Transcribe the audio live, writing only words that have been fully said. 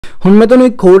ਹੁਣ मैं तुहानूं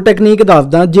एक होर टैकनीक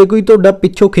दसदा, जे कोई तुहाडा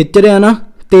पिछों खिच रहा ना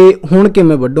तो हुण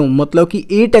किवें वड्डो, मतलब कि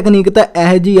ये टैकनीक तो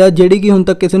यह जी आ जिहड़ी कि हुण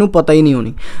तक किसी नूं पता ही नहीं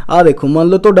होनी। आ देखो मान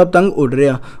लो तुहाडा पतंग उड़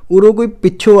रहा, उरों कोई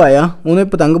पिछों आया, उन्हें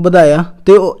पतंग वधाया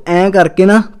तो ऐ करके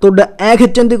ना तुहाडा ऐ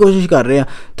खिच्चण की कोशिश कर रहा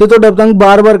तो तुहाडा पतंग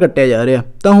बार बार कट्टिया जा रहा।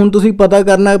 तो हुण तुसीं पता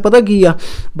करना पता की आ,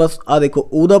 बस आ देखो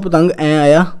उहदा पतंग ऐ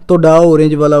आया, तुहाडा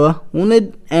ऑरेंज वाला वा उन्हें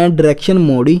ऐ डायरैक्शन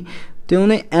मोड़ी तो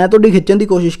उन्हें ऐ तुहाडी खिच्चण की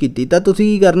कोशिश की, तो तुसीं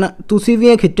की करना, तुसीं भी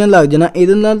ऐ खिच्चण लग जाना,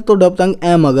 इहदे नाल तुहाडा पतंग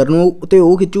ऐ मगर नूं ते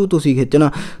ओह खिच्चू, तुसीं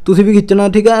खिच्चना, तुसीं भी खिच्चना,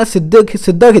 ठीक है।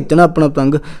 सीधा खिच्चना अपना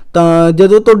पतंग। तो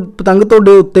जदों पतंग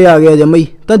तुहाडे उत्ते आ गया जम्मा ही,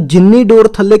 तो जिन्नी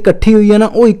डोर थल्ले इकट्ठी हुई है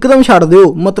ना वो एकदम छड्ड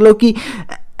दिओ, मतलब कि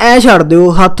ऐ छड्ड दिओ,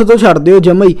 हत्थ तो छड्ड दिओ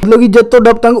जम्मा ही, मतलब कि जद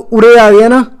तुहाडा पतंग उरे आ गया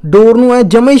ना डोर नूं ऐ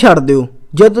जम्मा ही छड्ड दिओ।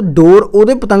 जब डोर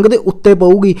उहदे पतंग दे उत्ते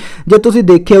पऊगी, जब तुसीं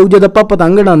देखिआ होऊ जद आपां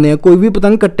पतंग उडाउने कोई भी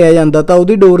पतंग कट्टिया जांदा तो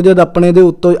उहदी डोर जद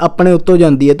अपने उत्तों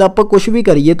जांदी है तो आपां कुछ भी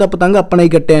करिए तो पतंग अपना ही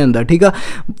कट्टिया जांदा, ठीक है।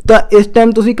 तो इस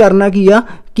टाइम तुसीं करना की आ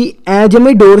कि ऐ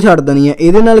जिवें डोर छड्ड देनी है,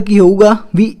 इहदे नाल की होऊगा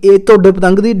भी ये तुहाडे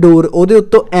पतंग दी डोर उहदे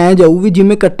उत्तों ऐ जाऊ भी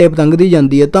जिवें कट्टे पतंग दी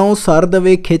जांदी है, तो सर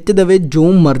देवे खिच देवे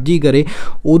जो मर्जी करे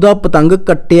उहदा पतंग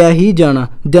कट्टिया ही जाना।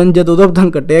 जद उहदा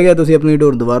पतंग कट्टिया गया तुसीं अपनी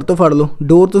डोर दुबारा तो फड़ लो,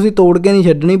 डोर तुसीं तोड़ के नहीं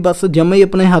छड्डनी, बस जम्मे ही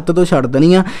अपने हत्थ तो छड्ड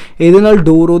देनी आ। इहदे नाल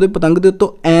डोर उहदे पतंग दे उत्तों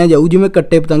ऐ जाऊ जिवें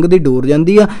कट्टे पतंग दी डोर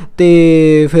जांदी आ,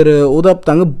 ते फिर उहदा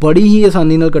पतंग बड़ी ही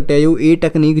आसानी नाल कट्टिया जाऊ। ये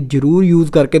टैकनीक जरूर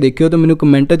यूज़ करके देखियो तो मैनूं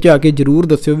कमेंट च आके जरूर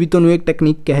दस्सिओ भी तुहानूं एक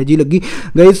टैकनीक किहो जी लगी।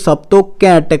 गाइस सब तो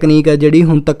घैंट टैकनीक है जिहड़ी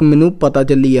हुण तक मैनूं पता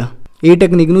चली आ, ये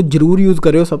टैकनीक नूं जरूर यूज़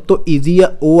करियो। सब तो ईजी आ,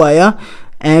 वो आया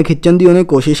ऐ खिच्चण की उन्हें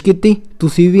कोशिश की,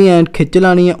 तुसीं भी ऐ खिच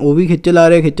लानी है, वो भी खिच ला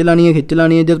रहे, खिच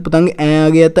लानी है। जब पतंग ऐ आ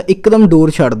गया तो एकदम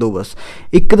डोर छड्ड दो, बस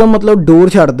एकदम मतलब डोर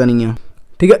छड्ड देनी है,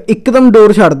 ठीक है, एकदम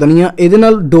डोर छड्ड देनी है। इहदे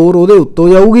नाल डोर उहदे उत्तों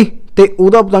जाऊगी तो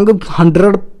उहदा पतंग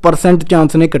 100%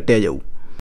 चांस ने कट्टिया जाऊ।